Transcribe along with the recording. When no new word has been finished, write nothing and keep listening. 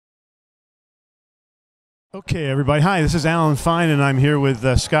Okay, everybody. Hi, this is Alan Fine, and I'm here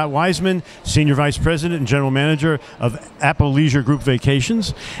with Scott Wiseman, Senior Vice President and General Manager of AMResorts Group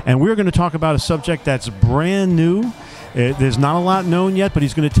Vacations. And we're going to talk about a subject that's brand new. There's not a lot known yet, but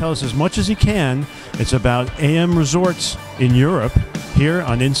he's going to tell us as much as he can. It's about AMResorts in Europe, here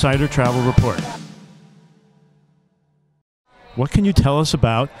on Insider Travel Report. What can you tell us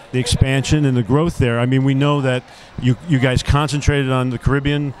about the expansion and the growth there? I mean, we know that you guys concentrated on the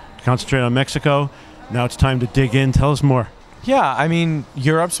Caribbean, concentrated on Mexico. Now it's time to dig in. Tell us more. Yeah, I mean,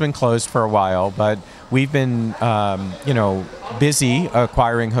 Europe's been closed for a while, but we've been, busy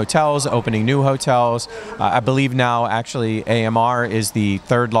acquiring hotels, opening new hotels. I believe now, actually, AMR is the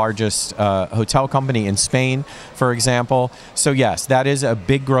third largest hotel company in Spain, for example. So yes, that is a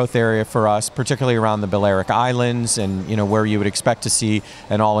big growth area for us, particularly around the Balearic Islands and where you would expect to see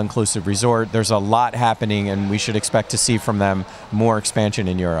an all-inclusive resort. There's a lot happening, and we should expect to see from them more expansion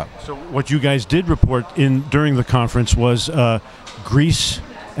in Europe. So what you guys did report during the conference was Greece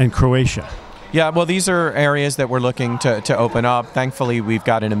and Croatia. Yeah, well, these are areas that we're looking to open up. Thankfully, we've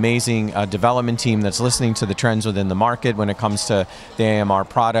got an amazing development team that's listening to the trends within the market when it comes to the AMR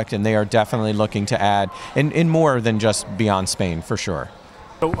product, and they are definitely looking to add in more than just beyond Spain, for sure.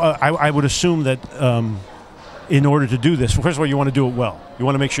 So, I would assume that in order to do this, first of all, you want to do it well. You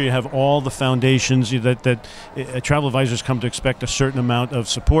want to make sure you have all the foundations that travel advisors come to expect a certain amount of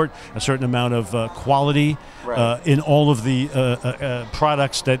support, a certain amount of quality in all of the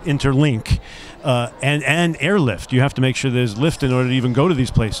products that interlink, and airlift. You have to make sure there's lift in order to even go to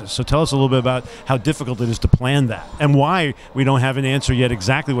these places. So tell us a little bit about how difficult it is to plan that and why we don't have an answer yet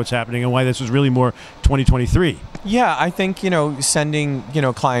exactly what's happening and why this is really more 2023. Yeah, I think, sending,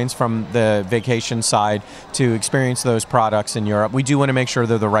 clients from the vacation side to experience those products in Europe, we do want to make sure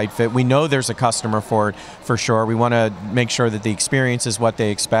they're the right fit. We know there's a customer for it, for sure. We want to make sure that the experience is what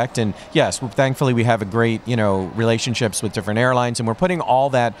they expect. And yes, thankfully we have a great, relationships with different airlines, and we're putting all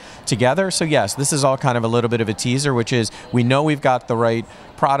that together. So yes, this is all kind of a little bit of a teaser, which is we know we've got the right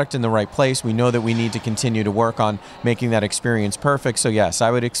product in the right place. We know that we need to continue to work on making that experience perfect. So yes, I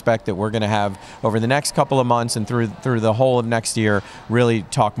would expect that we're going to have, over the next couple of months and through the whole of next year, really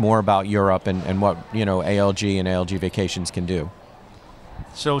talk more about Europe and what ALG and ALG Vacations can do.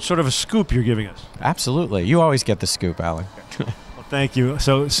 So sort of a scoop you're giving us. Absolutely. You always get the scoop, Alan. Well, thank you.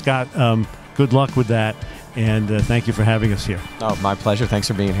 So Scott, good luck with that, and thank you for having us here. Oh, my pleasure. Thanks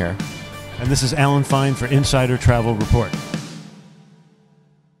for being here. And this is Alan Fine for Insider Travel Report.